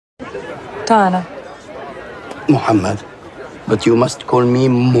Diana. Muhammad. But you must call me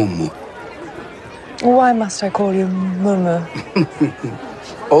Mumu. Why must I call you Mumu?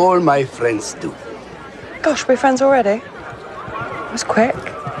 All my friends do. Gosh, we're friends already? It was quick.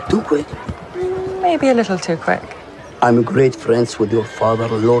 Too quick? Maybe a little too quick. I'm great friends with your father,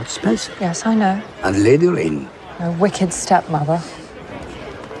 Lord Spencer. Yes, I know. And Lady Rain. A wicked stepmother.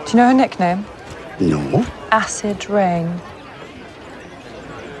 Do you know her nickname? No. Acid Rain.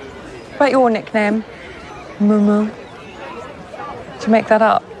 About your nickname? Mumu. Did you make that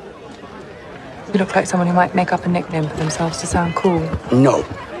up? You look like someone who might make up a nickname for themselves to sound cool. No.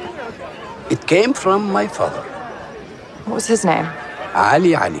 It came from my father. What was his name?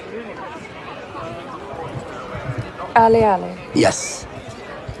 Ali Ali. Ali Ali. Yes.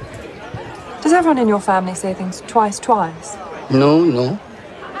 Does everyone in your family say things twice? No.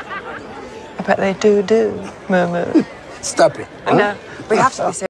 I bet they do, Mumu. Stop it. I know. We have to be serious.